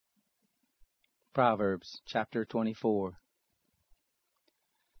Proverbs chapter 24.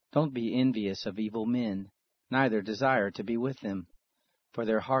 Don't be envious of evil men, neither desire to be with them. For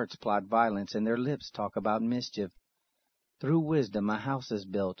their hearts plot violence, and their lips talk about mischief. Through wisdom a house is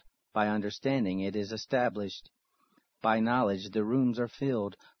built, by understanding it is established. By knowledge the rooms are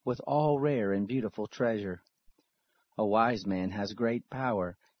filled with all rare and beautiful treasure. A wise man has great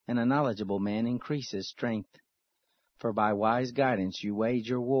power, and a knowledgeable man increases strength. For by wise guidance you wage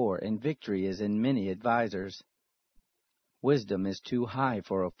your war, and victory is in many advisers. Wisdom is too high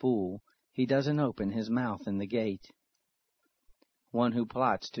for a fool. He doesn't open his mouth in the gate. One who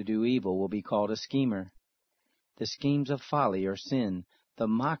plots to do evil will be called a schemer. The schemes of folly are sin. The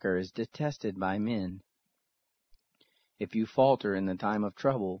mocker is detested by men. If you falter in the time of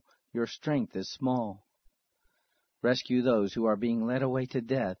trouble, your strength is small. Rescue those who are being led away to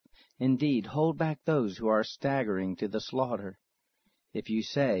death. Indeed, hold back those who are staggering to the slaughter. If you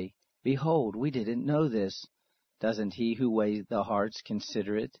say, "Behold, we didn't know this," doesn't he who weighs the hearts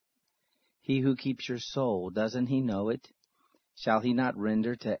consider it? He who keeps your soul, doesn't he know it? Shall he not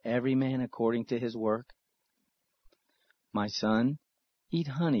render to every man according to his work? My son, eat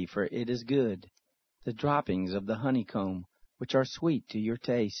honey, for it is good, the droppings of the honeycomb, which are sweet to your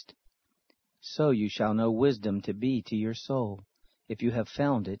taste. So you shall know wisdom to be to your soul. If you have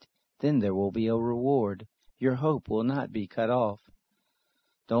found it, then there will be a reward. Your hope will not be cut off.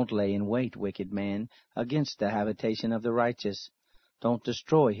 Don't lay in wait, wicked man, against the habitation of the righteous. Don't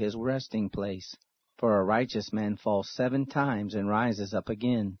destroy his resting place. For a righteous man falls 7 times and rises up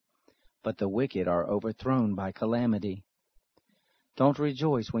again, but the wicked are overthrown by calamity. Don't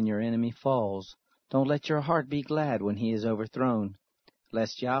rejoice when your enemy falls. Don't let your heart be glad when he is overthrown,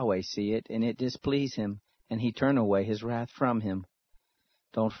 lest Yahweh see it, and it displease him, and he turn away his wrath from him.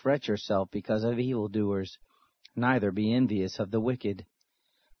 Don't fret yourself because of evildoers, neither be envious of the wicked.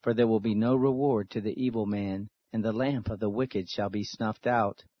 For there will be no reward to the evil man, and the lamp of the wicked shall be snuffed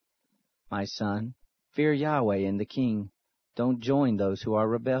out. My son, fear Yahweh and the king. Don't join those who are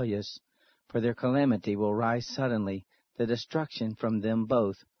rebellious, for their calamity will rise suddenly, the destruction from them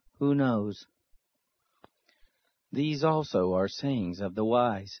both. Who knows? These also are sayings of the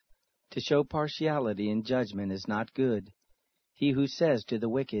wise. To show partiality in judgment is not good. He who says to the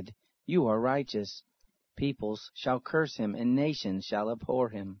wicked, "You are righteous," peoples shall curse him, and nations shall abhor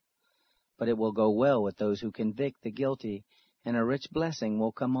him. But it will go well with those who convict the guilty, and a rich blessing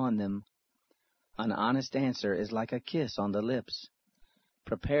will come on them. An honest answer is like a kiss on the lips.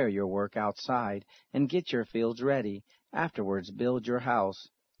 Prepare your work outside, and get your fields ready. Afterwards build your house.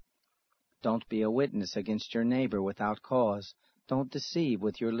 Don't be a witness against your neighbor without cause. Don't deceive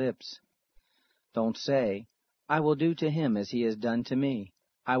with your lips. Don't say, "I will do to him as he has done to me.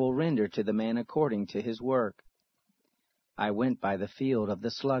 I will render to the man according to his work." I went by the field of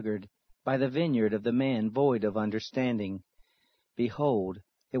the sluggard, by the vineyard of the man void of understanding. Behold,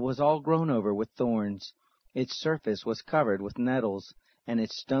 it was all grown over with thorns. Its surface was covered with nettles, and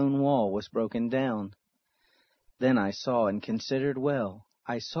its stone wall was broken down. Then I saw and considered well.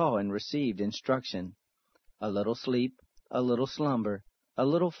 I saw and received instruction. A little sleep, a little slumber, a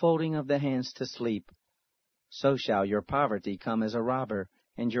little folding of the hands to sleep. So shall your poverty come as a robber,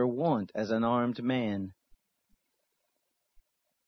 and your want as an armed man.